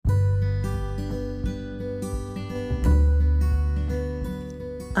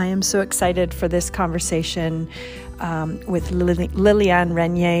I am so excited for this conversation with Liliane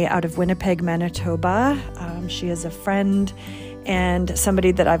Regnier out of Winnipeg, Manitoba. She is a friend and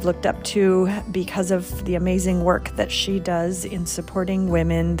somebody that I've looked up to because of the amazing work that she does in supporting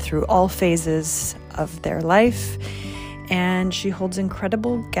women through all phases of their life. And she holds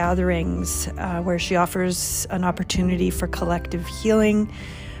incredible gatherings where she offers an opportunity for collective healing.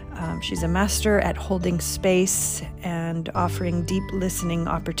 She's a master at holding space and offering deep listening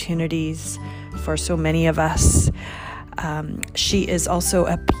opportunities for so many of us. She is also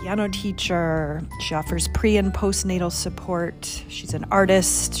a piano teacher. She offers pre- and postnatal support. She's an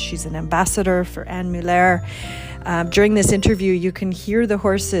artist. She's an ambassador for Anne Muller. During this interview, you can hear the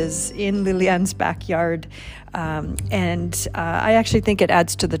horses in Liliane's backyard. And I actually think it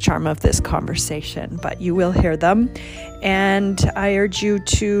adds to the charm of this conversation, but you will hear them. And I urge you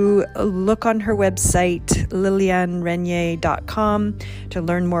to look on her website, lilianeregnier.com, to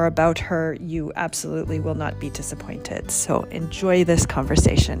learn more about her. You absolutely will not be disappointed. So enjoy this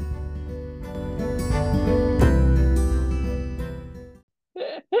conversation.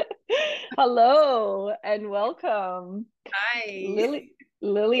 Hello and welcome. Hi.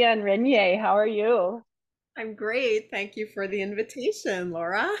 Liliane Regnier, how are you? I'm great. Thank you for the invitation,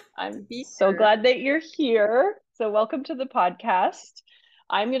 Laura. I'm so glad that you're here. So welcome to the podcast.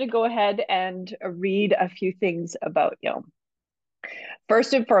 I'm going to go ahead and read a few things about you.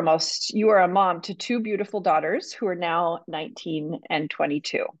 First and foremost, you are a mom to two beautiful daughters who are now 19 and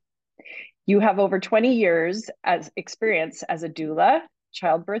 22. You have over 20 years as experience as a doula,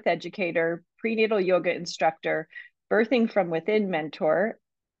 childbirth educator, prenatal yoga instructor, birthing from within mentor,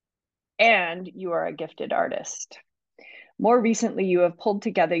 and you are a gifted artist. More recently, you have pulled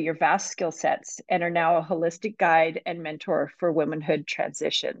together your vast skill sets and are now a holistic guide and mentor for womanhood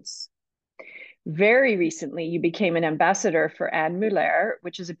transitions. Very recently, you became an ambassador for Anne Muller,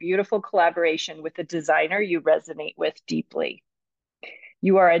 which is a beautiful collaboration with a designer you resonate with deeply.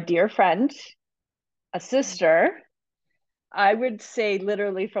 You are a dear friend, a sister, I would say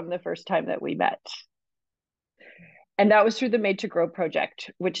literally from the first time that we met. And that was through the Made to Grow project,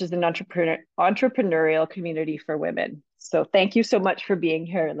 which is an entrepreneurial community for women. So thank you so much for being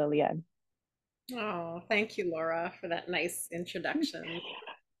here, Liliane. Oh, thank you, Laura, for that nice introduction.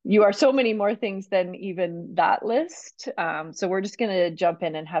 You are so many more things than even that list. So we're just going to jump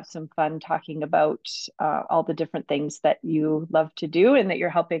in and have some fun talking about all the different things that you love to do and that you're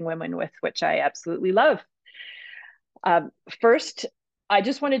helping women with, which I absolutely love. First, I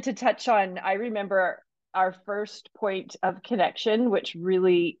just wanted to touch on, I remember our first point of connection, which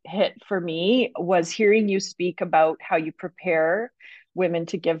really hit for me, was hearing you speak about how you prepare women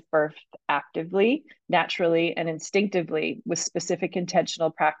to give birth actively, naturally, and instinctively with specific intentional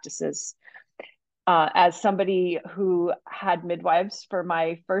practices. As somebody who had midwives for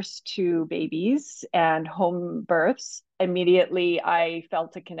my first two babies and home births, immediately I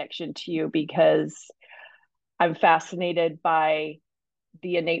felt a connection to you because I'm fascinated by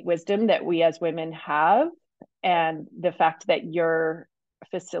the innate wisdom that we as women have, and the fact that you're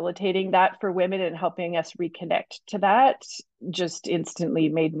facilitating that for women and helping us reconnect to that just instantly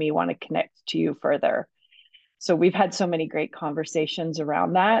made me want to connect to you further. So we've had so many great conversations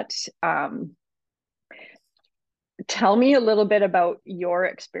around that. Tell me a little bit about your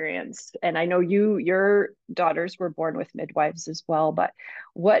experience. And I know your daughters were born with midwives as well, but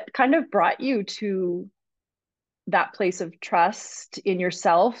what kind of brought you to that place of trust in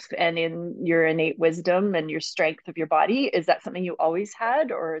yourself and in your innate wisdom and your strength of your body? Is that something you always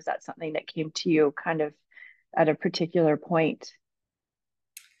had, or is that something that came to you kind of at a particular point?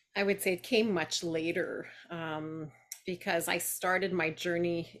 I would say it came much later because I started my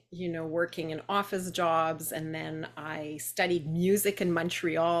journey, working in office jobs, and then I studied music in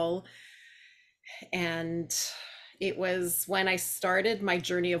Montreal. And it was when I started my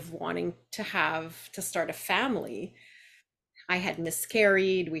journey of wanting to start a family. I had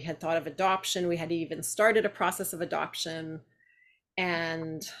miscarried, we had thought of adoption, we had even started a process of adoption,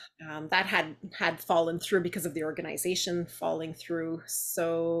 and that had fallen through because of the organization falling through.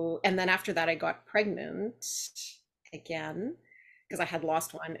 So, and then after that, I got pregnant again because I had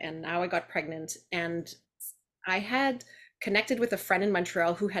lost one, and now I got pregnant, and I had connected with a friend in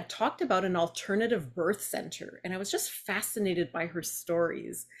Montreal who had talked about an alternative birth center, and I was just fascinated by her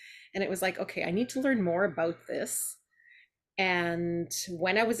stories. And it was like, okay, I need to learn more about this. And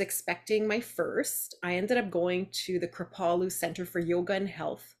when I was expecting my first, I ended up going to the Kripalu Center for Yoga and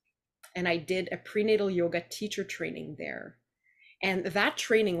Health, and I did a prenatal yoga teacher training there. And that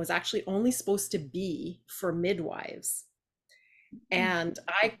training was actually only supposed to be for midwives. And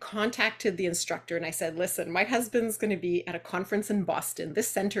I contacted the instructor and I said, listen, my husband's going to be at a conference in Boston. This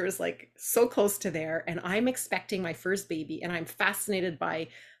center is like so close to there, and I'm expecting my first baby, and I'm fascinated by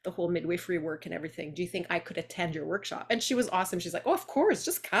the whole midwifery work and everything. Do you think I could attend your workshop? And she was awesome. She's like, oh, of course,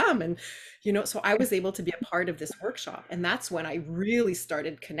 just come. And, so I was able to be a part of this workshop. And that's when I really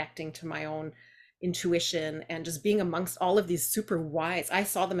started connecting to my own intuition and just being amongst all of these super wise. I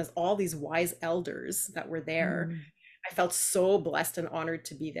saw them as all these wise elders that were there. Mm, I felt so blessed and honored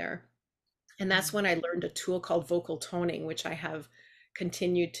to be there. And that's when I learned a tool called vocal toning, which I have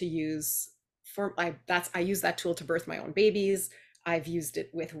continued to use I use that tool to birth my own babies. I've used it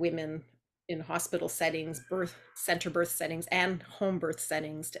with women in hospital settings, birth settings, and home birth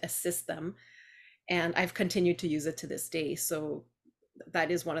settings to assist them. And I've continued to use it to this day. So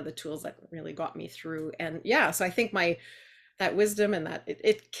that is one of the tools that really got me through. And yeah, so I think my that wisdom and that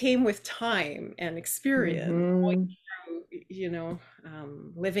it came with time and experience, mhm,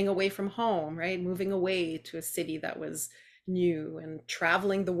 living away from home, right? Moving away to a city that was new and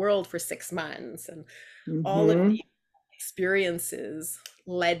traveling the world for 6 months. And all of mhm. these experiences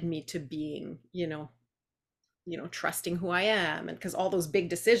led me to being, trusting who I am. And because all those big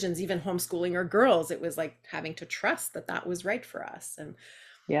decisions, even homeschooling our girls, it was like having to trust that that was right for us. And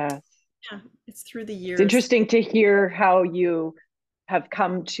Yes. yeah, it's through the It's years. interesting to hear how you have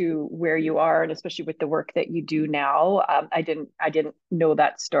come to where you are, and especially with the work that you do now. I didn't know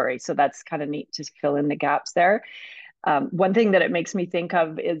that story, so that's kind of neat to fill in the gaps there. One thing that it makes me think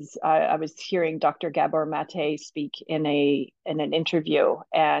of is I was hearing Dr. Gabor Mate speak in an interview,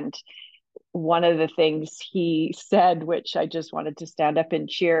 and one of the things he said, which I just wanted to stand up and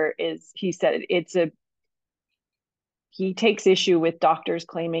cheer, is he said he takes issue with doctors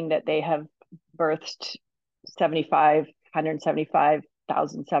claiming that they have birthed 75,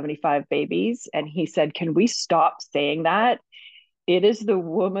 175,075 babies. And he said, can we stop saying that? It is the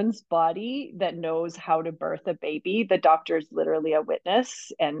woman's body that knows how to birth a baby. The doctor is literally a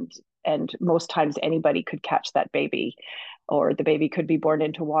witness, and most times anybody could catch that baby, or the baby could be born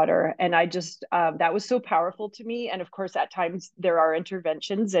into water. And I just that was so powerful to me. And of course, at times there are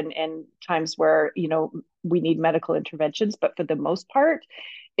interventions, and times where we need medical interventions, but for the most part,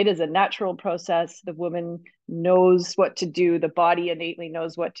 it is a natural process. The woman knows what to do. The body innately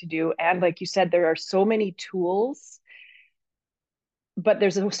knows what to do. And like you said, there are so many tools, but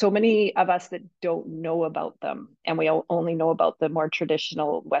there's so many of us that don't know about them, and we only know about the more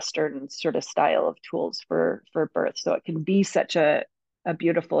traditional Western sort of style of tools for birth. So it can be such a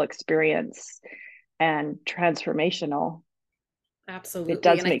beautiful experience and transformational. It Absolutely.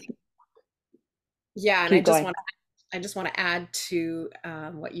 does And I make. think, yeah, and Keep going. I just want to add to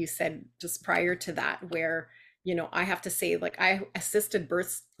what you said just prior to that, where, I have to say, like, I assisted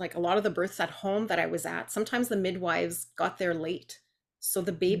births, like a lot of the births at home that I was at, sometimes the midwives got there late. So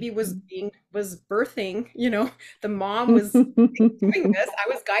the baby was birthing, the mom was doing this. I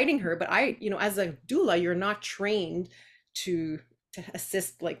was guiding her, but as a doula, you're not trained to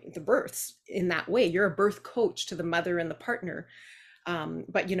assist like the births in that way. You're a birth coach to the mother and the partner.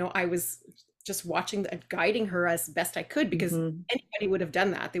 But I was just watching and guiding her as best I could, because Mm-hmm. anybody would have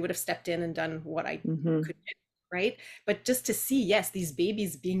done that. They would have stepped in and done what I Mm-hmm. could do, right? But just to see, yes, these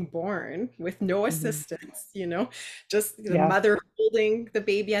babies being born with no Mm-hmm. assistance, just the Yeah. mother holding the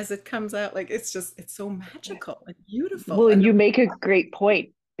baby as it comes out, like it's so magical and beautiful. Well, and And you make a great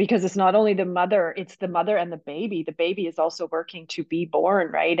point, because it's not only the mother, it's the mother and the baby. The baby is also working to be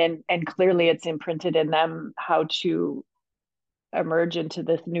born, right? And clearly it's imprinted in them how to emerge into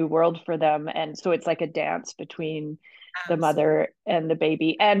this new world for them. And so it's like a dance between the absolutely. mother and the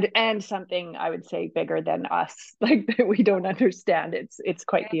baby, and something I would say bigger than us, like that we don't understand. It's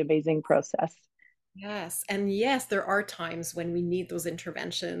quite the amazing process. Yes. And yes, there are times when we need those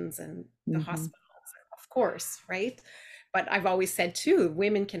interventions and the Mm-hmm. hospitals, of course, right? But I've always said too,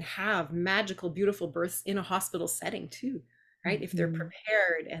 women can have magical, beautiful births in a hospital setting too, right? If they're Mm-hmm.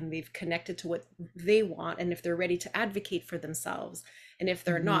 prepared and they've connected to what they want, and if they're ready to advocate for themselves. And if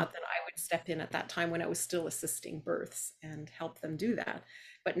they're Mm-hmm. not, then I would step in at that time when I was still assisting births and help them do that.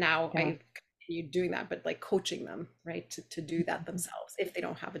 But now Yeah. I continue doing that, but like coaching them, right, to do that Mm-hmm. themselves if they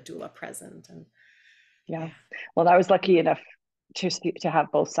don't have a doula present. And Yeah. yeah. Well, I was lucky enough to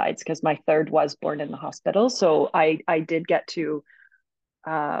have both sides, because my third was born in the hospital. So I did get to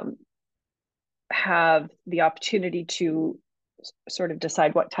um, have the opportunity to sort of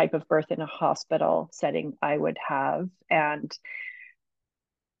decide what type of birth in a hospital setting I would have. And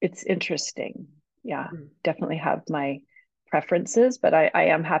it's interesting. Yeah, Mm. definitely have my preferences, but I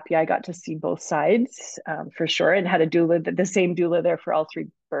am happy I got to see both sides, for sure, and had a doula, the same doula there for all three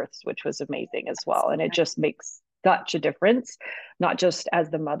births, which was amazing as well. And it just makes such a difference, not just as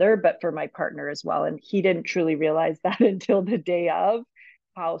the mother, but for my partner as well. And he didn't truly realize that until the day of,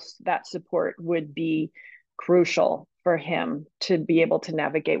 how that support would be crucial for him to be able to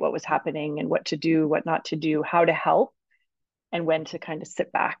navigate what was happening and what to do, what not to do, how to help, and when to kind of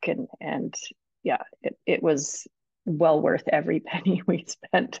sit back and yeah, it was well worth every penny we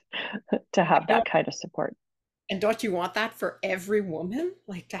spent to have that kind of support. And don't you want that for every woman?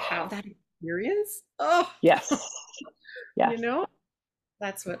 Like to have that experience? Oh, Yes. you Yes. know,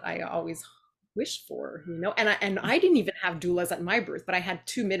 that's what I always wish for, and I didn't even have doulas at my birth, but I had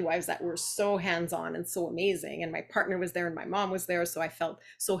two midwives that were so hands-on and so amazing. And my partner was there and my mom was there. So I felt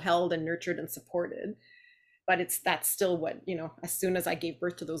so held and nurtured and supported. But that's still what, as soon as I gave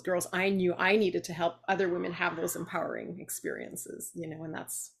birth to those girls, I knew I needed to help other women have those empowering experiences, and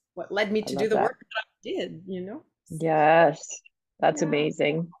that's what led me I to do love the that. work that I did. So Yes. That's yeah.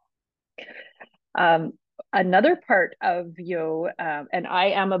 amazing. Um, Another part of you, and I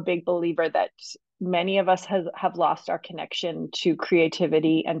am a big believer that many of us have lost our connection to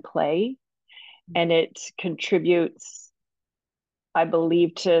creativity and play, and it contributes, I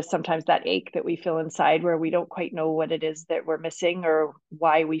believe, to sometimes that ache that we feel inside where we don't quite know what it is that we're missing or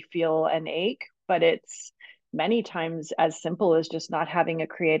why we feel an ache. But it's many times as simple as just not having a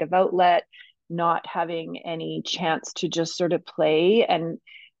creative outlet, not having any chance to just sort of play. And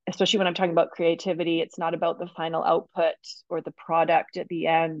especially when I'm talking about creativity, it's not about the final output or the product at the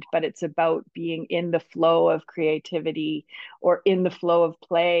end, but it's about being in the flow of creativity or in the flow of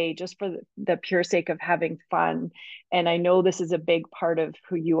play, just for the pure sake of having fun. And I know this is a big part of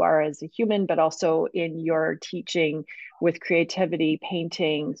who you are as a human, but also in your teaching with creativity,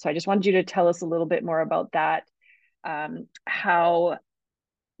 painting. So I just wanted you to tell us a little bit more about that, how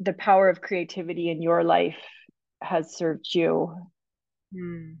the power of creativity in your life has served you.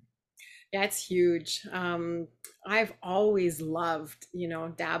 Hmm. Yeah, it's huge. I've always loved,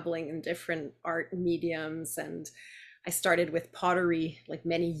 dabbling in different art mediums, and I started with pottery like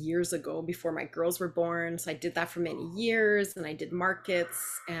many years ago before my girls were born. So I did that for many years, and I did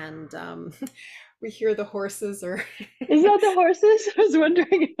markets, and we hear the horses are Is that the horses? I was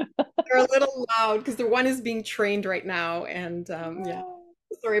wondering. they're a little loud because the one is being trained right now, and yeah,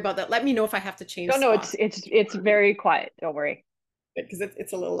 sorry about that. Let me know if I have to change No, no, spots it's very quiet. Don't worry. because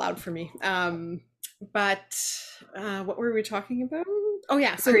it's a little loud for me. But what were we talking about? Oh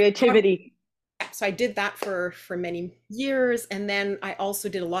yeah, so Creativity. so I did that for many years, and then I also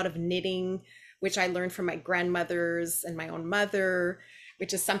did a lot of knitting, which I learned from my grandmothers and my own mother,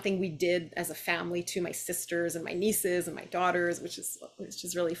 which is something we did as a family to my sisters and my nieces and my daughters, which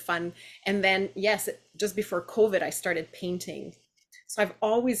is really fun. And then yes, just before COVID, I started painting. So I've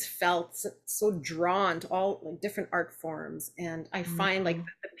always felt so drawn to all like different art forms, and I find like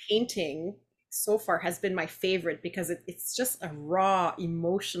Mm-hmm. the painting so far has been my favorite because it's just a raw,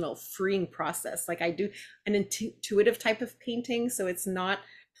 emotional, freeing process. Like I do an intuitive type of painting, so it's not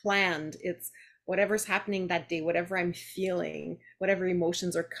planned. It's whatever's happening that day, whatever I'm feeling, whatever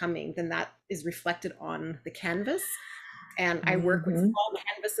emotions are coming, then that is reflected on the canvas. And I work with Mm-hmm. small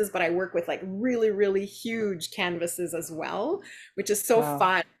canvases, but I work with like really, really huge canvases as well, which is so Wow.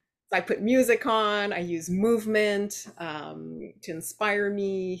 fun. I put music on, I use movement to inspire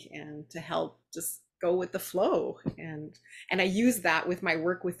me and to help just go with the flow. And I use that with my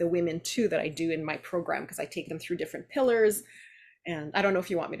work with the women too that I do in my program because I take them through different pillars. And I don't know if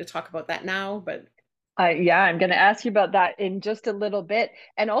you want me to talk about that now, but Yeah, I'm going to ask you about that in just a little bit.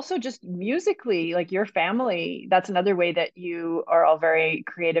 And also, just musically, like your family, that's another way that you are all very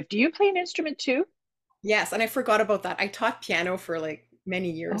creative. Do you play an instrument too? yes, and I forgot about that. I taught piano for like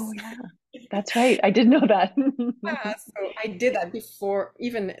many Oh, years. yeah, that's right. I didn't know that. Yeah, so I did that before,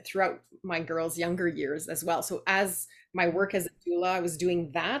 even throughout my girls' younger years as well. So as my work as a doula, I was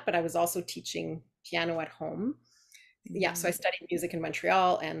doing that, but I was also teaching piano at home. Yeah, so I studied music in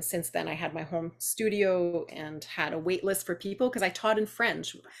Montreal, and since then I had my home studio and had a wait list for people because I taught in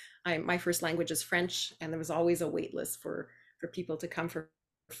French. My first language is French, and there was always a wait list for people to come for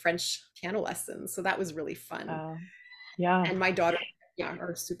French piano lessons. So that was really fun. Uh, yeah. And my daughter, yeah,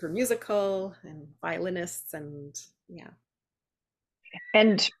 are super musical and violinists, and yeah.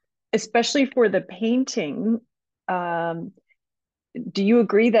 And especially for the painting, um, do you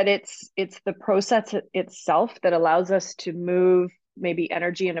agree that it's the process itself that allows us to move maybe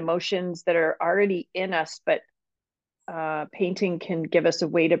energy and emotions that are already in us, but painting can give us a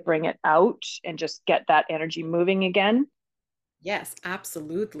way to bring it out and just get that energy moving again? Yes,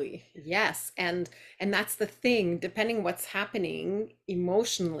 absolutely. Yes. And that's the thing, depending what's happening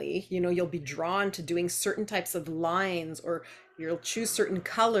emotionally, you'll be drawn to doing certain types of lines or you'll choose certain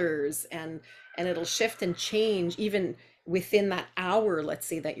colors, and it'll shift and change even within that hour, let's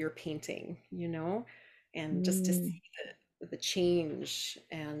say, that you're painting, and just to Mm, see the change.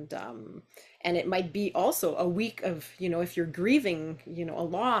 And it might be also a week of, if you're grieving, a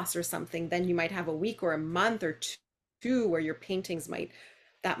loss or something, then you might have a week or a month or two where your paintings might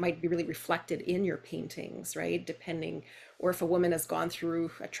be really reflected in your paintings, right? Depending, or if a woman has gone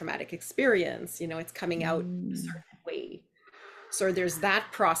through a traumatic experience, it's coming out a mm. certain way. So there's that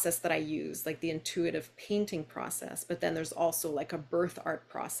process that I use, like the intuitive painting process, but then there's also like a birth art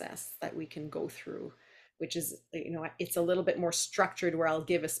process that we can go through, which is, it's a little bit more structured, where I'll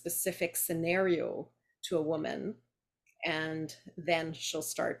give a specific scenario to a woman, and then she'll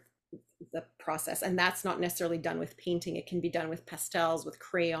start the process. And that's not necessarily done with painting. It can be done with pastels, with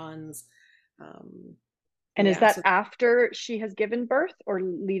crayons. Um, And is yeah, that so after she has given birth or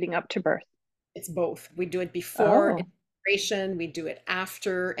leading up to birth? it's both. We do it before Oh, integration, we do it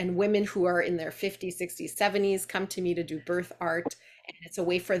after. And women who are in their 50s, 60s, 70s come to me to do birth art. And it's a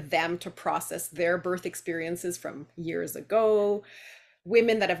way for them to process their birth experiences from years ago.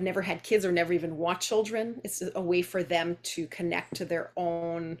 Women that have never had kids or never even want children, it's a way for them to connect to their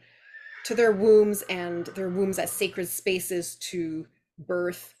wombs, and their wombs as sacred spaces to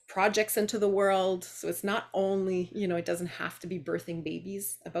birth projects into the world. So it's not only, it doesn't have to be birthing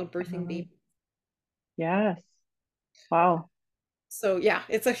babies, about birthing um, babies. yes. Wow. So yeah,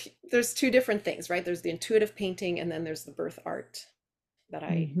 there's two different things, right? There's the intuitive painting, and then there's the birth art that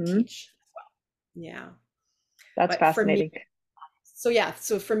I Hmm. teach as well. Yeah. That's But for me, fascinating. so yeah,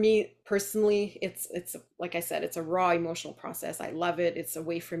 so for me personally, it's like I said, it's a raw emotional process. I love it. It's a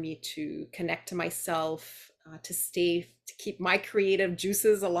way for me to connect to myself, to keep my creative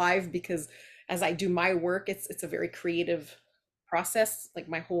juices alive, because as I do my work, it's a very creative process, like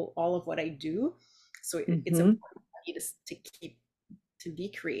all of what I do. So it's Hmm. important for me to keep to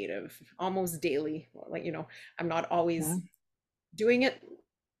be creative almost daily. Like, I'm not Yeah. always doing it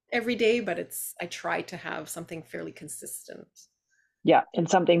every day, but I try to have something fairly consistent. Yeah. And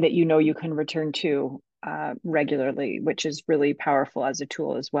something that you know you can return to regularly, which is really powerful as a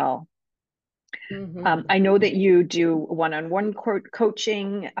tool as well. Hmm. I know that you do one-on-one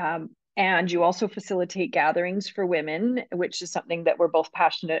coaching, and you also facilitate gatherings for women, which is something that we're both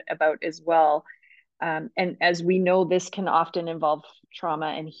passionate about as well. And as we know, this can often involve trauma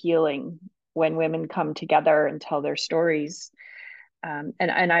and healing when women come together and tell their stories. And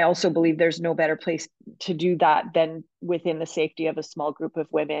I also believe there's no better place to do that than within the safety of a small group of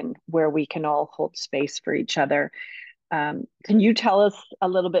women where we can all hold space for each other. Can you tell us a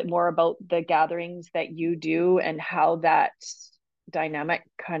little bit more about the gatherings that you do and how that dynamic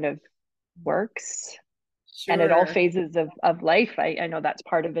kind of works? And at all Sure. phases of life, I know that's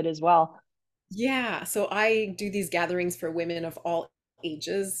part of it as well. Yeah. So I do these gatherings for women of all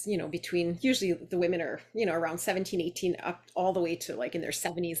ages, between, usually the women are, around 17, 18, up all the way to like in their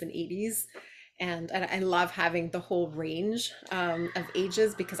 70s and 80s. And I love having the whole range of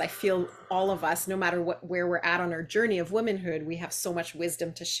ages, because I feel all of us, no matter where we're at on our journey of womanhood, we have so much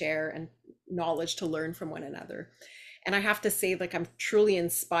wisdom to share and knowledge to learn from one another. And I have to say, like, I'm truly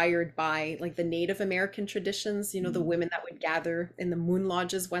inspired by like the Native American traditions, the Mm, women that would gather in the moon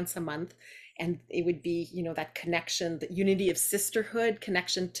lodges once a month. And it would be, that connection, the unity of sisterhood,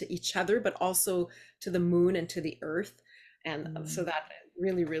 connection to each other, but also to the moon and to the earth. And so mm, that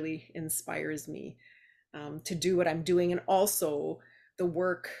really, really inspires me to do what I'm doing. And also the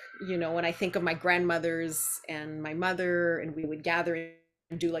work, when I think of my grandmothers and my mother, and we would gather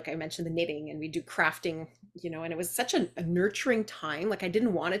and do, like I mentioned, the knitting, and we do crafting, and it was such a nurturing time. Like, I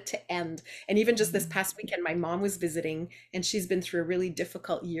didn't want it to end. And even just this mm, past weekend, my mom was visiting, and she's been through a really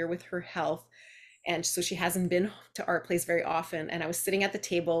difficult year with her health. And so she hasn't been to Art Place very often. And I was sitting at the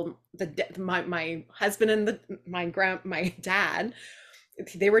table, my husband and my dad,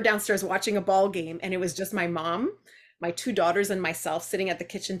 they were downstairs watching a ball game, and it was just my mom, my two daughters, and myself sitting at the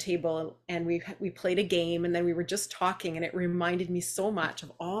kitchen table, and we played a game, and then we were just talking, and it reminded me so much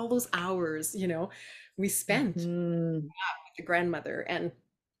of all those hours, we spent mhm, with the grandmother. And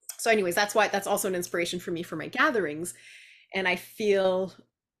so anyways, that's also an inspiration for me for my gatherings. And I feel,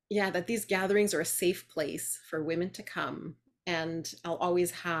 yeah, that these gatherings are a safe place for women to come. And I'll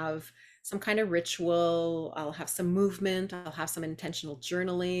always have some kind of ritual, I'll have some movement, I'll have some intentional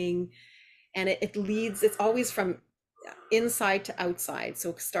journaling. And it's always from inside to outside.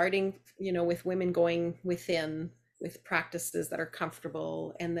 So starting, with women going within with practices that are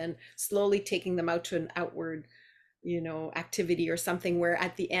comfortable, and then slowly taking them out to an outward, activity or something where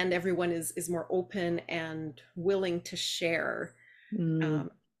at the end everyone is more open and willing to share. mm.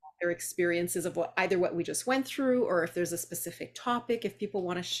 Um, their experiences of what either what we just went through, or if there's a specific topic, if people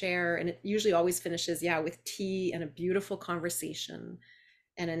want to share. And it usually always finishes, yeah, with tea and a beautiful conversation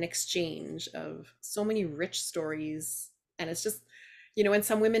and an exchange of so many rich stories. And it's just, and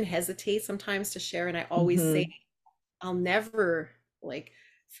some women hesitate sometimes to share. And I always say, Mm-hmm. I'll never like,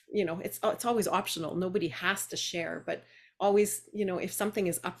 it's always optional. Nobody has to share, but always, if something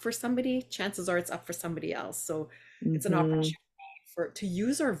is up for somebody, chances are it's up for somebody else. So it's an Mm-hmm. opportunity for to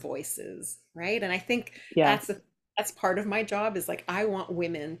use our voices, right? And I think Yes. that's part of my job is like I want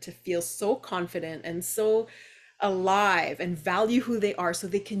women to feel so confident and so alive and value who they are so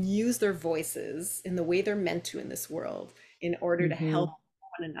they can use their voices in the way they're meant to in this world in order to Mm-hmm. help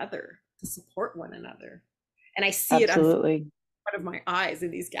one another, to support one another. And I see it unfold Absolutely. in front of my eyes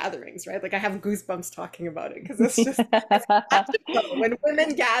in these gatherings, right? Like I have goosebumps talking about it because it's magical. When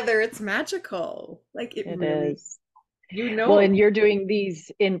women gather, it's magical. Like it It really, is. you Well, know. and you're doing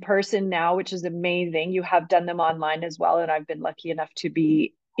these in person now, which is amazing. You have done them online as well, and I've been lucky enough to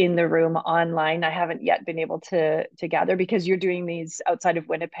be in the room online. I haven't yet been able to gather because you're doing these outside of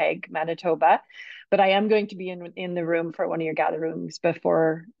Winnipeg, Manitoba, but I am going to be in the room for one of your gatherings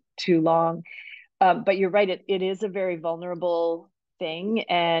before too long. But you're right, it is a very vulnerable thing,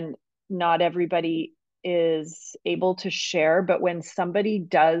 and not everybody is able to share. But when somebody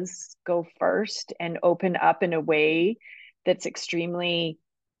does go first and open up in a way that's extremely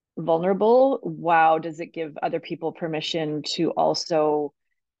vulnerable, wow, does it give other people permission to also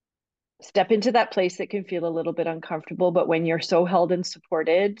step into that place that can feel a little bit uncomfortable. But when you're so held and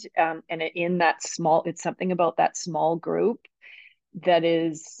supported, and in that small, it's something about that small group that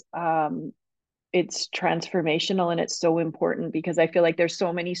is it's transformational, and it's so important because I feel like there's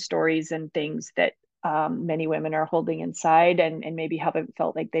so many stories and things that many women are holding inside, and maybe haven't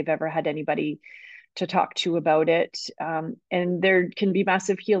felt like they've ever had anybody to talk to about it. And there can be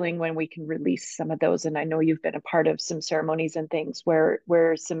massive healing when we can release some of those. And I know you've been a part of some ceremonies and things where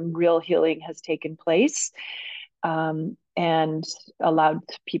some real healing has taken place, and allowed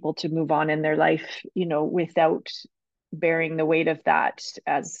people to move on in their life, without bearing the weight of that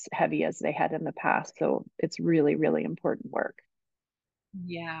as heavy as they had in the past. So it's really, really important work.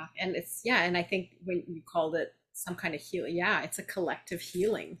 Yeah, and and I think when you called it some kind of healing, yeah, it's a collective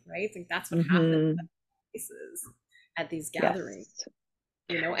healing, right? I think that's what happens Mm-hmm. at places, at these gatherings,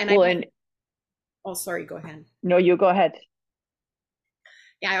 Yes. and Well, and oh, sorry, go ahead. no, you go ahead.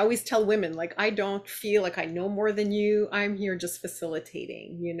 Yeah, I always tell women, like, I don't feel like I know more than you. I'm here just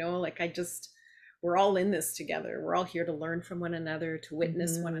facilitating, like we're all in this together. We're all here to learn from one another, to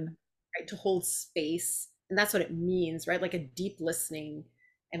witness one Mm-hmm. another, right? To hold space. And that's what it means, right? Like a deep listening.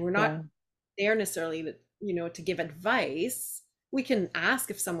 And we're not Yeah. there necessarily to, to give advice. We can ask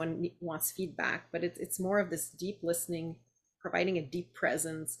if someone wants feedback, but it's more of this deep listening, providing a deep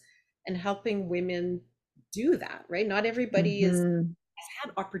presence and helping women do that, right? Not everybody is Mm-hmm. has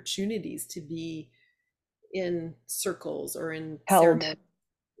had opportunities to be in circles or in Held. ceremony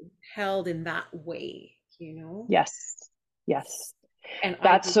held in that way. Yes. Yes. And I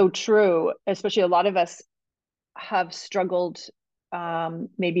That's believe, so true. Especially a lot of us have struggled,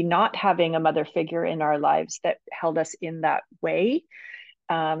 maybe not having a mother figure in our lives that held us in that way.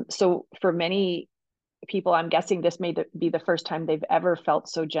 So for many people, I'm guessing this may be the first time they've ever felt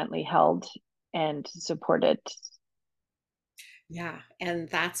so gently held and supported. yeah, and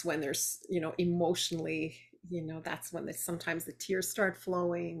that's when there's, emotionally, that's when sometimes the tears start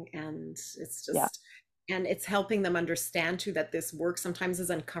flowing, and Yeah. and it's helping them understand too that this work sometimes is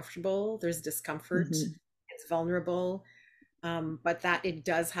uncomfortable, there's discomfort, Mm-hmm. it's vulnerable, but that it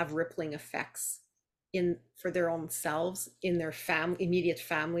does have rippling effects in for their own selves, in their immediate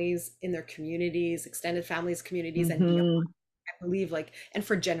families, in their communities, extended families, communities, and beyond. Mm-hmm. I believe and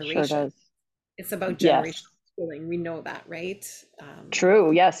for Sure generation, does. it's about generational Yes. healing. We know that, right? Um,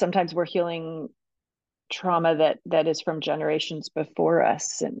 True. Yes. Sometimes we're healing trauma that is from generations before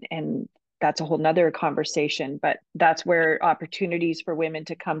us, and that's a whole nother conversation. But that's where opportunities for women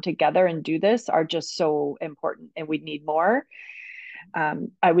to come together and do this are just so important, and we need more.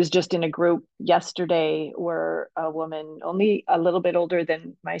 I was just in a group yesterday where a woman only a little bit older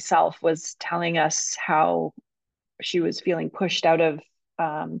than myself was telling us how she was feeling pushed out of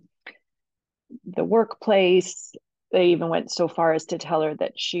um, the workplace. They even went so far as to tell her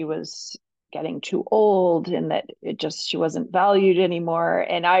that she was getting too old and that she wasn't valued anymore.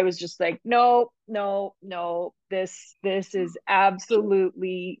 And I was just like, no, no, no, this is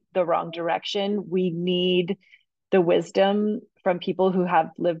absolutely the wrong direction. We need the wisdom from people who have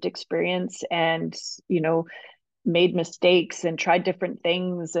lived experience and, you know, made mistakes and tried different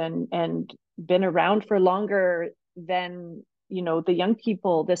things and been around for longer than the young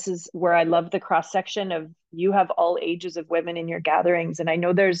people, this is where I love the cross section of, you have all ages of women in your gatherings. And I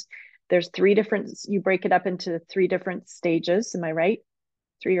know there's three different, you break it up into three different stages. Am I right?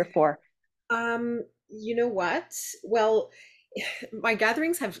 Three or four? You know what? Well, my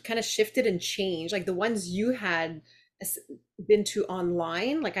gatherings have kind of shifted and changed. Like the ones you had s- been to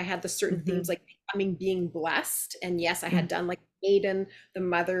online, like I had the certain themes Hmm. like becoming being blessed. And yes, I had Hmm. done like maiden, the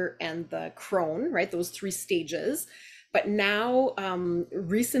mother, and the crone, right? Those three stages. But now,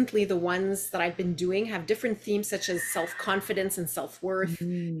 recently, the ones that I've been doing have different themes such as self-confidence and self-worth,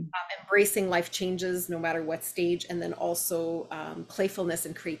 Hmm. embracing life changes no matter what stage, and then also playfulness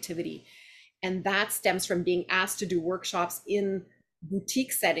and creativity. And that stems from being asked to do workshops in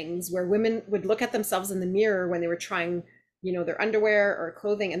boutique settings where women would look at themselves in the mirror when they were trying, their underwear or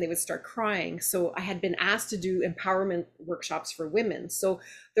clothing, and they would start crying. So I had been asked to do empowerment workshops for women. So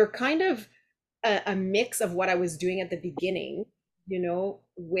they're kind of a mix of what I was doing at the beginning,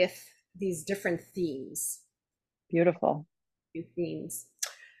 with these different themes, Beautiful. new themes.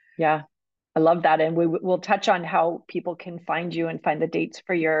 Yeah. I love that. And we'll touch on how people can find you and find the dates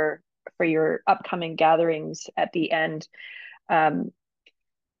for your upcoming gatherings at the end. Um,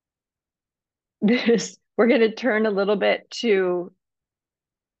 this we're going to turn a little bit to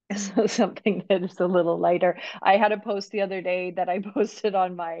something that is a little lighter. I had a post the other day that I posted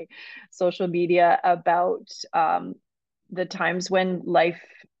on my social media about the times when life,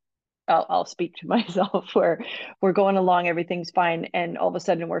 I'll speak to myself, where we're going along, everything's fine, and all of a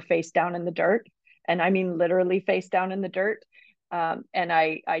sudden we're face down in the dirt. And I mean literally face down in the dirt. And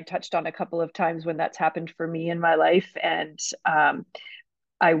I touched on a couple of times when that's happened for me in my life. And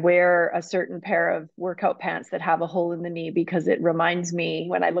I wear a certain pair of workout pants that have a hole in the knee because it reminds me,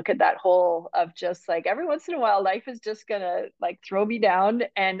 when I look at that hole, of just like every once in a while life is just gonna like throw me down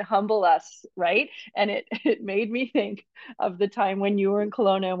and humble us, right? And it made me think of the time when you were in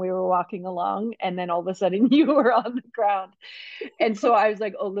Kelowna and we were walking along, and then all of a sudden you were on the ground. And so I was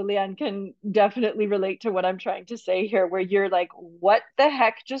like, oh, Liliane can definitely relate to what I'm trying to say here, where you're like, what the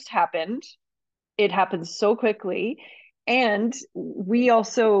heck just happened? It happens so quickly. And we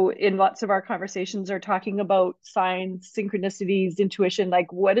also, in lots of our conversations, are talking about signs, synchronicities, intuition.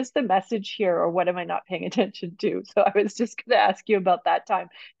 Like, what is the message here, or what am I not paying attention to? So I was just going to ask you about that time,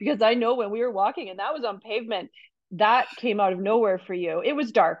 because I know when we were walking, and that was on pavement, that came out of nowhere for you. It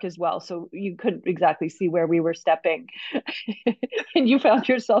was dark as well, so you couldn't exactly see where we were stepping. And you found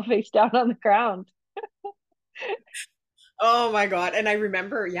yourself face down on the ground. Oh my God. And I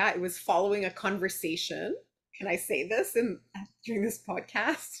remember, yeah, it was following a conversation. Can I say this in during this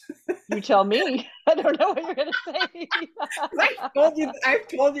podcast? You tell me. I don't know what you're going to say. I've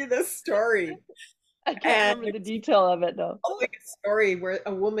told you this story. I can't And remember the it's detail of it though. following a story where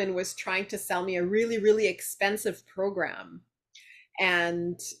a woman was trying to sell me a really, really expensive program.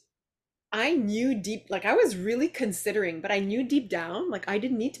 And I knew deep, like I was really considering, but I knew deep down, like I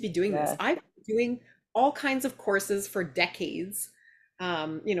didn't need to be doing this. Yes. I've been doing all kinds of courses for decades,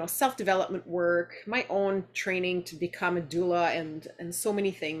 self-development work, my own training to become a doula and so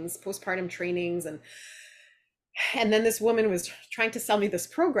many things, postpartum trainings and then this woman was trying to sell me this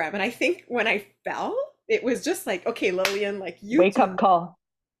program. And I think when I fell, it was just like, okay, Lillian, like you Wake do up not call.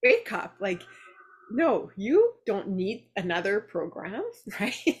 wake up. Like no, you don't need another program,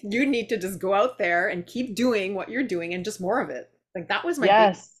 right? You need to just go out there and keep doing what you're doing and just more of it. Like that was my big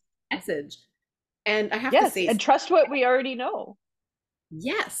Yes. message. And I have to Yes. say, And trust what we already know.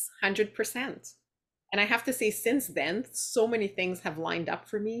 yes, 100%. And I have to say, since then, so many things have lined up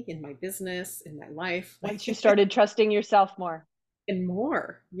for me in my business, in my life, Once you started trusting yourself more. and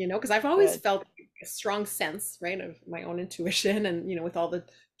more, because I've always Good. felt a strong sense, right, of my own intuition and, with all the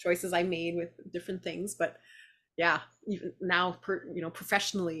choices I made with different things. But yeah, even now,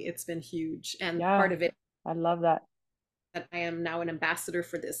 professionally, it's been huge. And part Yeah. of it I love that. that I am now an ambassador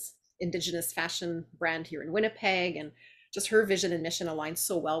for this Indigenous fashion brand here in Winnipeg, and just her vision and mission aligns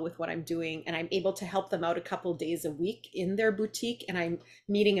so well with what I'm doing. And I'm able to help them out a couple days a week in their boutique. And I'm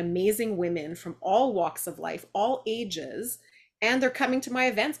meeting amazing women from all walks of life, all ages. And they're coming to my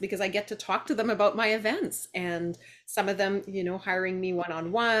events because I get to talk to them about my events. And some of them, hiring me one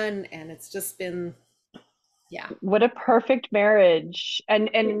on one. And it's just been, yeah. What a perfect marriage,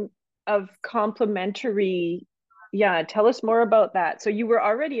 and of complementary. Yeah, tell us more about that. So you were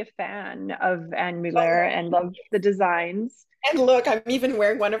already a fan of Anne Muller and loved the designs. And look, I'm even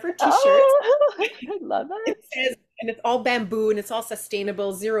wearing one of her t-shirts. Oh, I love It it. says, and it's all bamboo and it's all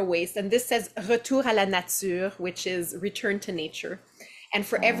sustainable, zero waste. And this says Retour à la nature, which is return to nature. And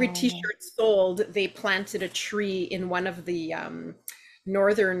for every Oh, t-shirt sold, they planted a tree in one of the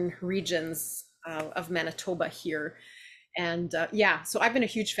northern regions of Manitoba here. And yeah, so I've been a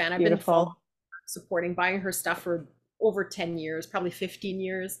huge fan. I've been following, Beautiful. supporting, buying her stuff for over 10 years, probably 15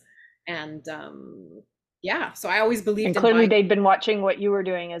 years. And yeah, so I always And believed in clearly buying. they'd been watching what you were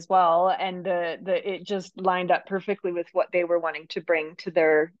doing as well, and it just lined up perfectly with what they were wanting to bring to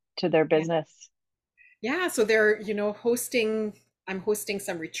their Yeah. business. Yeah, so they're, hosting, I'm hosting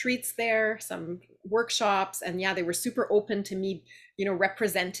some retreats there, some workshops, and yeah, they were super open to me,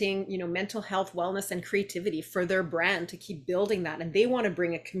 representing, mental health, wellness, and creativity for their brand to keep building that. And they want to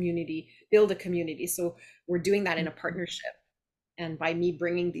bring a community, build a community. So we're doing that in a Mhm. partnership. And by me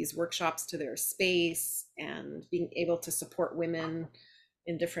bringing these workshops to their space and being able to support women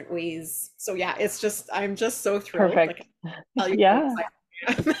in different ways. So yeah, I'm just so thrilled. Like, Perfect. I tell you how Yeah. excited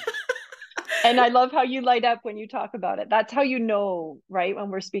I am. And I love how you light up when you talk about it. That's how you know, right? When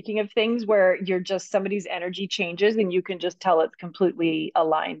we're speaking of things where you're just somebody's energy changes and you can just tell it's completely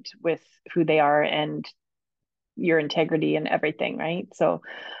aligned with who they are and your integrity and everything, right? So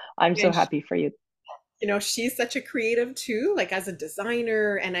I'm so And happy for you. she's such a creative too, like as a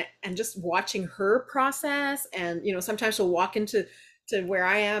designer, and just watching her process. And sometimes she'll walk into to where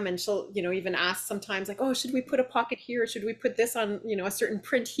I am, and she'll even ask sometimes, like, oh, should we put a pocket here, should we put this on a certain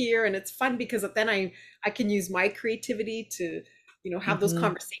print here? And it's fun because then I can use my creativity to have those Hmm.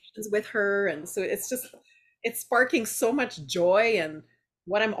 conversations with her. And so it's sparking so much joy and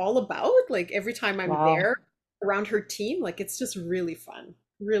what I'm all about, like every time I'm Wow. there around her team. Like it's just really fun,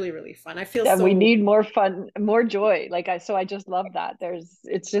 really, really fun. I feel And we so. need more fun, more joy. So I just love that.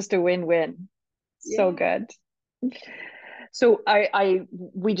 It's just a win-win. So Yeah. good. So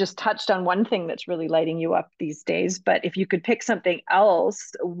we just touched on one thing that's really lighting you up these days, but if you could pick something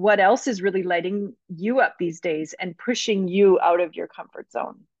else, what else is really lighting you up these days and pushing you out of your comfort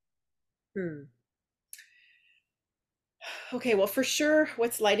zone? Hmm. Okay, well, for sure,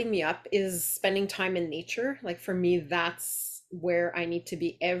 what's lighting me up is spending time in nature. Like for me, that's where I need to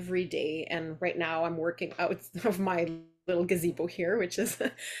be every day. And right now, I'm working out of my little gazebo here, which is,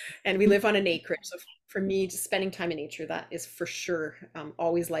 and we live on an acreage. So for me, just spending time in nature, that is for sure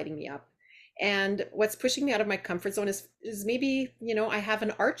always lighting me up. And what's pushing me out of my comfort zone is maybe, I have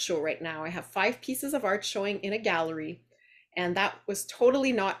an art show right now. I have 5 pieces of art showing in a gallery, and that was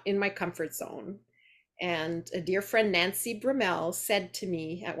totally not in my comfort zone. And a dear friend, Nancy Brummel, said to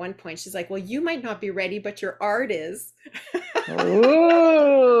me at one point, she's like, well, you might not be ready, but your art is.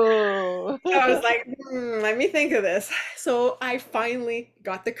 Ooh. I was like, let me think of this. So I finally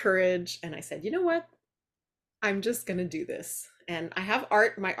got the courage and I said, you know what? I'm just gonna do this. And I have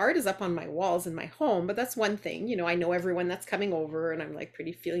art. My art is up on my walls in my home, but that's one thing. I know everyone that's coming over, and I'm like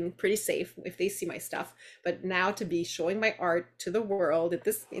feeling pretty safe if they see my stuff. But now to be showing my art to the world at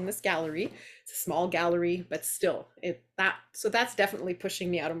this in this gallery, it's a small gallery, but still, that's definitely pushing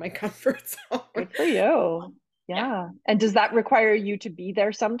me out of my comfort zone. Good for you. Yeah. Yeah. And does that require you to be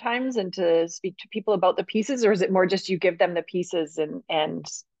there sometimes and to speak to people about the pieces, or is it more just you give them the pieces and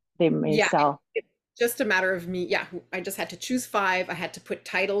they may Yeah. sell? It's just a matter of me. Yeah. I just had to choose 5. I had to put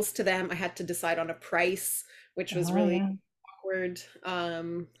titles to them. I had to decide on a price, which was Oh, really yeah. awkward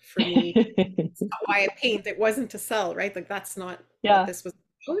for me. It's not why I paint. It wasn't to sell, right? Like that's not what Yeah. this was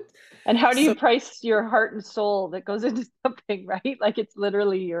about. And how do you So price your heart and soul that goes into something, right? Like it's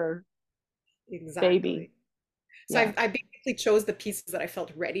literally your baby. exactly. So Yeah. I basically chose the pieces that I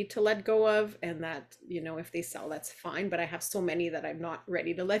felt ready to let go of, and that, if they sell, that's fine. But I have so many that I'm not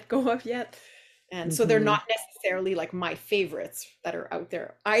ready to let go of yet. And so they're Hmm. not necessarily like my favorites that are out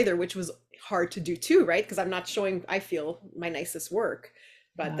there either, which was hard to do too, right? Because I'm not showing, I feel, my nicest work.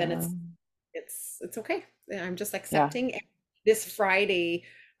 But then it's okay. I'm just Yeah. accepting. And this Friday,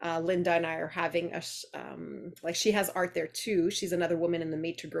 Linda and I are having like she has art there too. She's another woman in the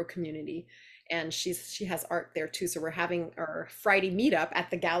Made to Grow community, and she has art there too. So we're having our Friday meetup at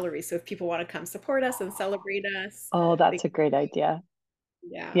the gallery. So if people want to come support us and celebrate us, Oh, they, that's a great idea.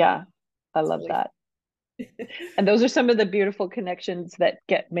 yeah, Yeah. I it's love really that. fun. And those are some of the beautiful connections that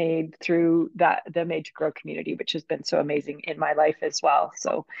get made through the Made to Grow community, which has been so amazing in my life as well.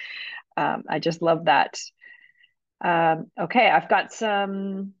 So I just love that. Okay, I've got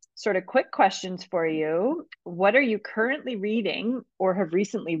some sort of quick questions for you. What are you currently reading or have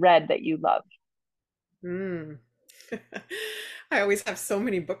recently read that you love? Mm. I always have so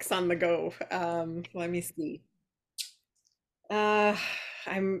many books on the go. Let me see. Uh,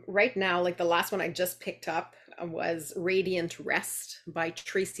 I'm right now, like the last one I just picked up was Radiant Rest by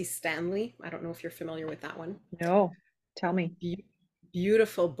Tracy Stanley. I don't know if you're familiar with that one. No, tell me. Be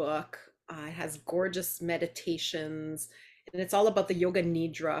Beautiful book. It has gorgeous meditations, and it's all about the yoga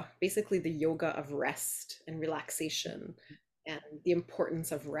nidra, basically the yoga of rest and relaxation, and the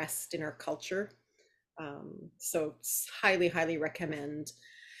importance of rest in our culture. So highly, highly recommend.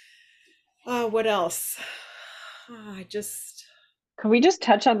 What else? I just, Can we just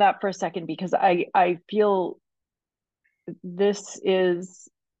touch on that for a second? Because I feel this is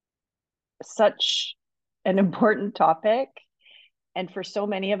such an important topic. And for so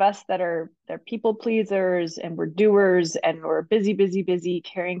many of us that are they're people pleasers and we're doers and we're busy, busy, busy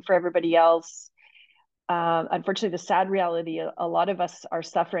caring for everybody else. Unfortunately, the sad reality, a lot of us are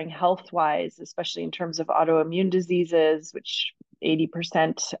suffering health wise, especially in terms of autoimmune diseases, which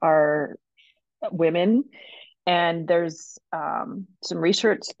 80% are women. And there's some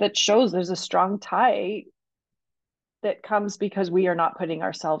research that shows there's a strong tie that comes because we are not putting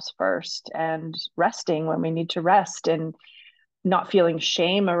ourselves first and resting when we need to rest and not feeling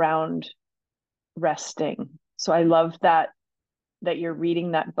shame around resting. So I love that you're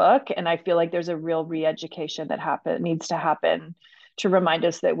reading that book, and I feel like there's a real re-education that needs to happen to remind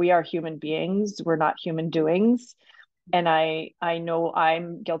us that we are human beings, we're not human doings. And I know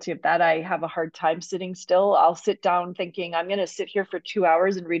I'm guilty of that. I have a hard time sitting still. I'll sit down thinking I'm going to sit here for 2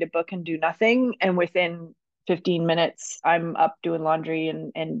 hours and read a book and do nothing, and within 15 minutes I'm up doing laundry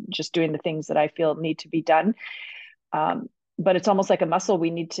and just doing the things that I feel need to be done. um, but it's almost like a muscle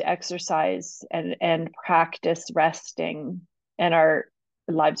we need to exercise and practice resting, and our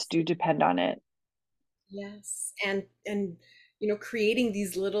lives do depend on it. yes. And creating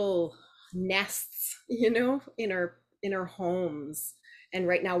these little nests, in our homes. And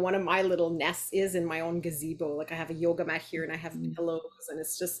right now, one of my little nests is in my own gazebo. Like I have a yoga mat here and I have pillows, and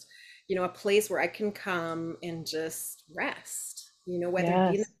it's just, a place where I can come and just rest, whether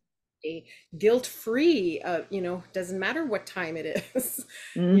it be in Yes. a guilt-free, doesn't matter what time it is,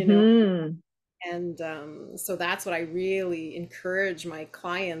 you know. Mm-hmm. And so that's what I really encourage my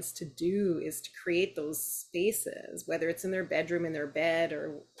clients to do, is to create those spaces, whether it's in their bedroom, in their bed,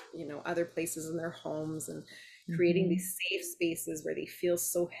 or other places in their homes, and creating Mm-hmm. these safe spaces where they feel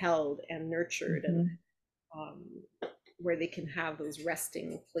so held and nurtured, and Mm-hmm. um, where they can have those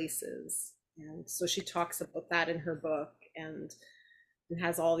resting places. And so she talks about that in her book, and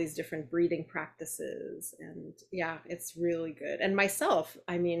has all these different breathing practices. And yeah, it's really good. And myself,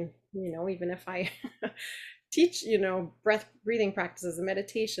 I mean, even if I teach, breath breathing practices and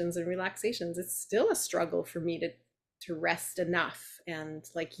meditations and relaxations, it's still a struggle for me to rest enough. And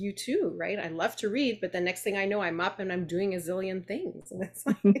like you too, right? I love to read, but the next thing I know, I'm up and I'm doing a zillion things. And it's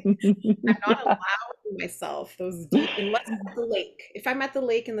like I'm not Yeah. allowing myself those deep, unless I'm at the lake. If I'm at the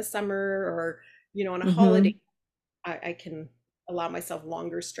lake in the summer, or on a holiday, Mm-hmm. I can allow myself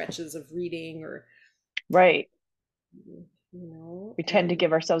longer stretches of reading, or Right. We tend to and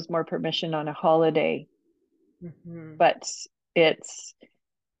give ourselves more permission on a holiday, mhm. but it's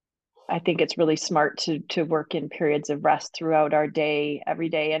I think it's really smart to work in periods of rest throughout our day, every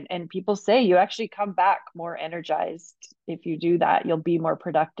day. And people say you actually come back more energized if you do that. You'll be more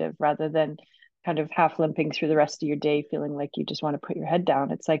productive rather than kind of half limping through the rest of your day feeling like you just want to put your head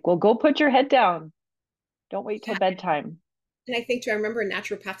down. It's like, well, go put your head down. Don't wait till Yeah, bedtime. and I think too, I remember a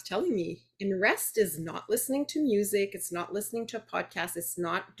naturopath telling me, and rest is not listening to music, it's not listening to a podcast, it's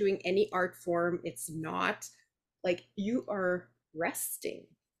not doing any art form, it's not, like, you are resting,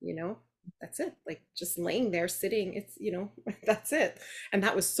 you know that's it, like just laying there sitting, it's that's it. And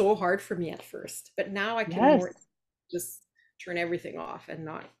that was so hard for me at first, but now I can Yes. more just turn everything off, and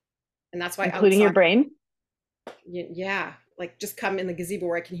not, and that's why Including your outside, brain. yeah, like just come in the gazebo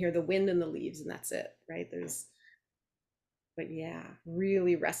where I can hear the wind and the leaves, and that's it, right? But yeah,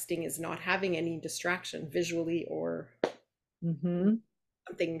 really resting is not having any distraction visually, or Mm-hmm.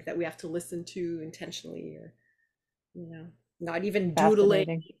 something that we have to listen to intentionally, or you know not even doodling.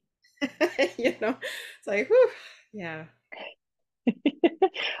 Fascinating. It's like, whew, yeah.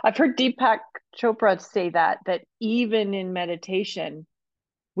 I've heard Deepak Chopra say that even in meditation,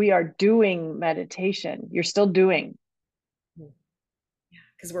 we are doing meditation. You're still doing.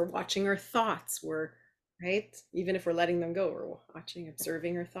 Because we're watching our thoughts, we're right, even if we're letting them go, we're watching,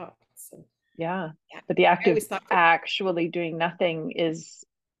 observing our thoughts. So Yeah. yeah, But the act I of always thought that. actually doing nothing is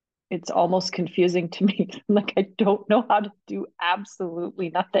it's almost confusing to me. Like I don't know how to do absolutely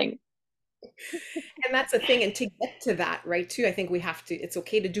nothing. And that's the thing. And to get to that, right, too, I think we have to, it's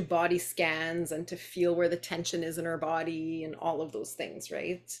okay to do body scans and to feel where the tension is in our body and all of those things,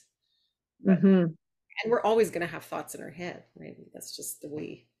 right? But, Mm-hmm. and we're always going to have thoughts in our head, right? That's just the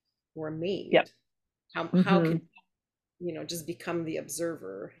way we're Yep. made. How Mm-hmm. can, just become the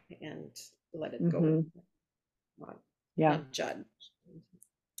observer and let it go, Mm-hmm. not, Yeah. not judge.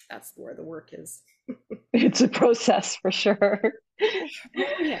 That's where the work is. It's a process for sure. Oh,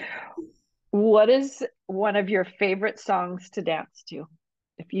 yeah. What is one of your favorite songs to dance to?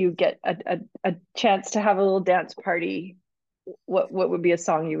 if you get a chance to have a little dance party, what would be a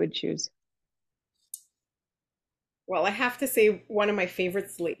song you would choose? Well, I have to say one of my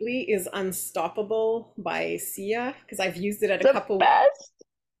favorites lately is Unstoppable by Sia because I've used it at a The couple best.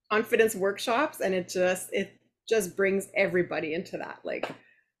 confidence workshops and it just brings everybody into that like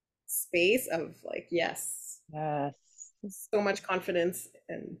space of like yes, Yes. so much confidence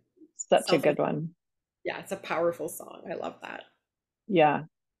and Such a self. good one. Yeah, it's a powerful song. I love that. Yeah,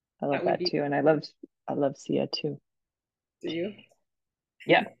 I love That would that be, too. And I love Sia too. do you?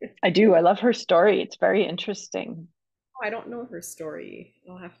 Yeah, I do. I love her story. It's very interesting Oh, I don't know her story.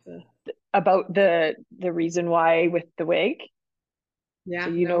 I'll have to. about the reason why with the wig. So Yeah,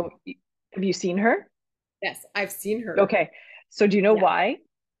 you know, no. have you seen her? Yes, I've seen her. Okay. So do you know Yeah. why?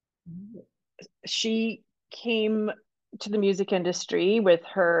 She came to the music industry with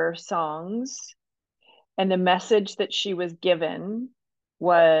her songs, and the message that she was given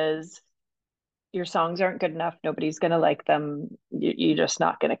was your songs aren't good enough. Nobody's going to like them. You're just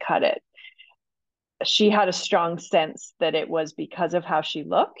not going to cut it. She had a strong sense that it was because of how she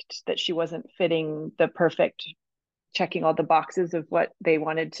looked, that she wasn't fitting the perfect, checking all the boxes of what they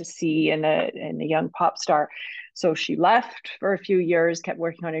wanted to see in a young pop star. So she left for a few years, kept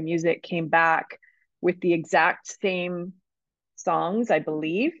working on her music, came back with the exact same songs, I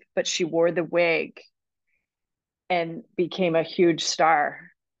believe, but she wore the wig and became a huge star.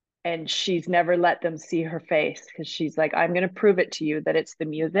 And she's never let them see her face because she's like, I'm going to prove it to you that it's the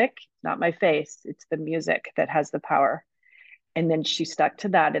music, not my face. It's the music that has the power. And then she stuck to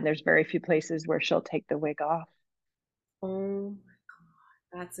that. And there's very few places where she'll take the wig off. Oh,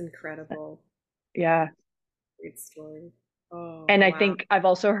 that's incredible. Yeah. Great story. Oh, And I wow. think I've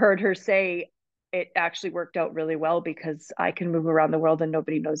also heard her say it actually worked out really well because I can move around the world and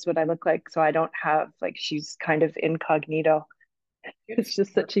nobody knows what I look like. So I don't have like, she's kind of incognito. Good It's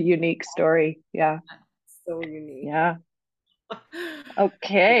just for her. such a unique story. Yeah. So unique. Yeah.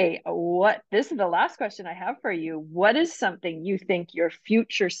 Okay. What this is the last question I have for you. What is something you think your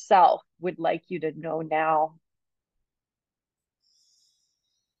future self would like you to know now?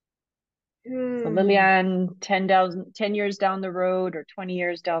 So Hmm. Liliane, 10 years down the road or 20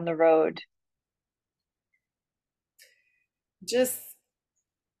 years down the road. Just,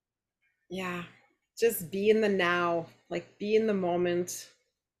 yeah, just be in the now, like be in the moment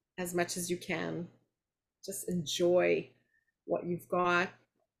as much as you can. Just enjoy what you've got,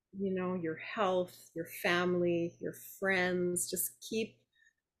 your health, your family, your friends. Just keep,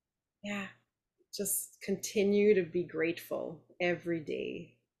 yeah, just continue to be grateful every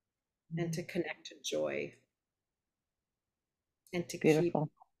day and to connect to joy and to keep Beautiful.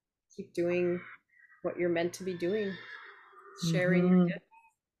 keep doing what you're meant to be doing, sharing Hmm.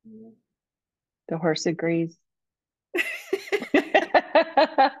 your The horse agrees. gifts.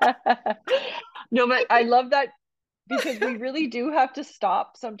 No, but I love that because we really do have to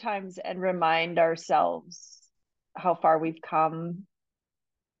stop sometimes and remind ourselves how far we've come.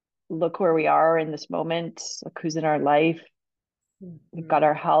 Look where we are in this moment. Look who's in our life. We've got Mhm.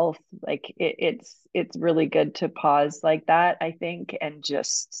 our health. Like it's really good to pause like that, I think, and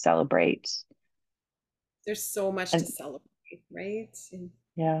just celebrate. There's so much to And celebrate, right? And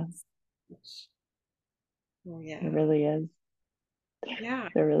yeah, much- oh it yeah, really is. yeah,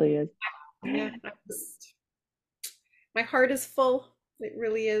 There really is. yeah. My heart is full. It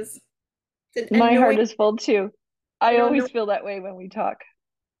really is. And My knowing, heart is full too. you I know, know, always feel that way when we talk.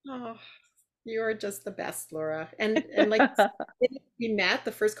 oh, you're just the best, Laura. And like we met,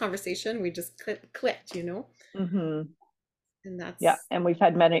 the first conversation, we just clicked. Hmm. And Yeah, that's and we've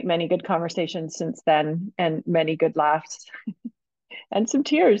had many, many good conversations since then, and many good laughs and some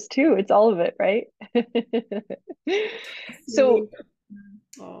tears too. It's all of it, right? seeing you So, in,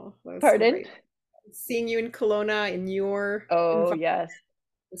 oh, that was so pardon? great. Seeing you in Kelowna in your Oh, environment yes.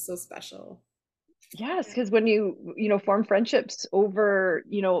 was so special. Yes, Yeah. because when you form friendships over,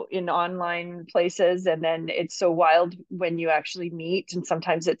 in online places, and then it's so wild when you actually meet, and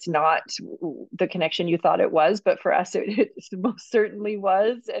sometimes it's not the connection you thought it was, but for us, it most certainly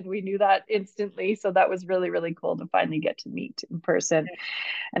was, and we knew that instantly. So that was really, really cool to finally get to meet in person.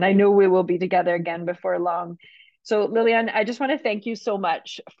 And I know we will be together again before long. So, Liliane, I just want to thank you so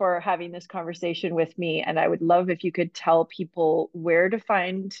much for having this conversation with me. And I would love if you could tell people where to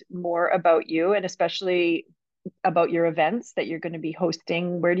find more about you and especially about your events that you're going to be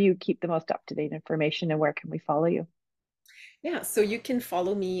hosting. Where do you keep the most up to date information and where can we follow you? Yeah, so you can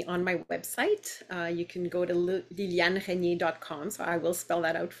follow me on my website. You can go to lilianeregnier.com. So I will spell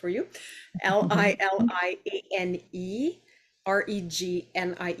that out for you.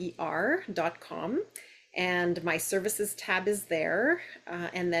 LILIANEREGNIER.com. And my services tab is there,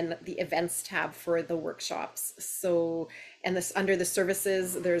 and then the events tab for the workshops. So, and this under the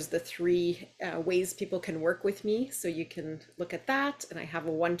services, there's the three ways people can work with me. So you can look at that. And I have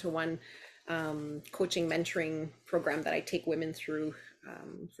a one-to-one coaching mentoring program that I take women through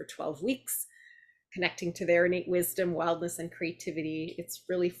for 12 weeks, connecting to their innate wisdom, wildness, and creativity. It's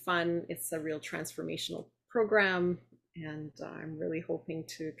really fun. It's a real transformational program. And I'm really hoping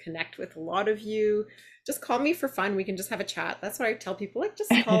to connect with a lot of you. Just call me for fun. We can just have a chat. That's what I tell people. Like, just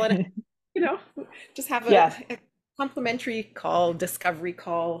call it, you know, just have Yeah. a complimentary call, discovery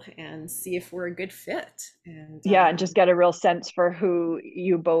call, and see if we're a good fit. And Yeah, and just get a real sense for who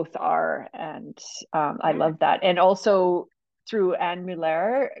you both are. And I yeah. love that. And also through Anne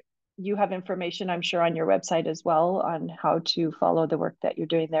Muller, you have information, I'm sure, on your website as well on how to follow the work that you're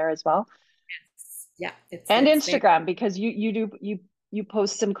doing there as well. Yeah, And it's there. Instagram, because you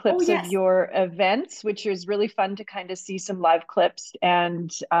post some Oh clips of yes. your events, which is really fun to kind of see some live clips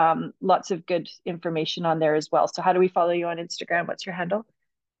and lots of good information on there as well. So how do we follow you on Instagram? What's your handle?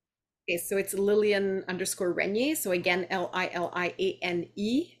 Okay, so it's Liliane underscore Regnier. So again,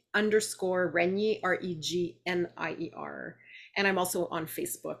 Liliane underscore Regnier, Regnier. And I'm also on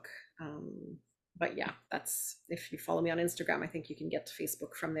Facebook. But yeah, that's if you follow me on Instagram, I think you can get to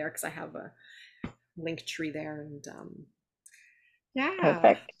Facebook from there because I have a link tree there. And yeah.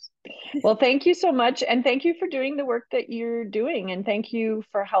 Perfect. Well, thank you so much. And thank you for doing the work that you're doing. And thank you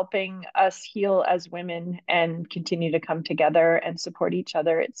for helping us heal as women and continue to come together and support each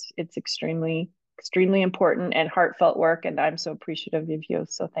other. It's extremely important and heartfelt work. And I'm so appreciative of you.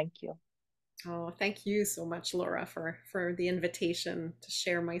 So thank you. Oh, thank you so much, Laura, for the invitation to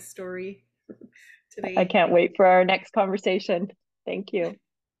share my story I today. can't wait for our next conversation. Thank you.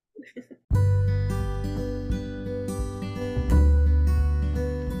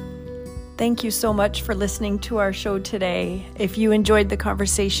 Thank you so much for listening to our show today. If you enjoyed the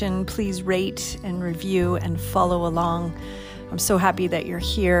conversation, please rate and review and follow along. I'm so happy that you're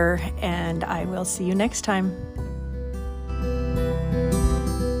here, and I will see you next time.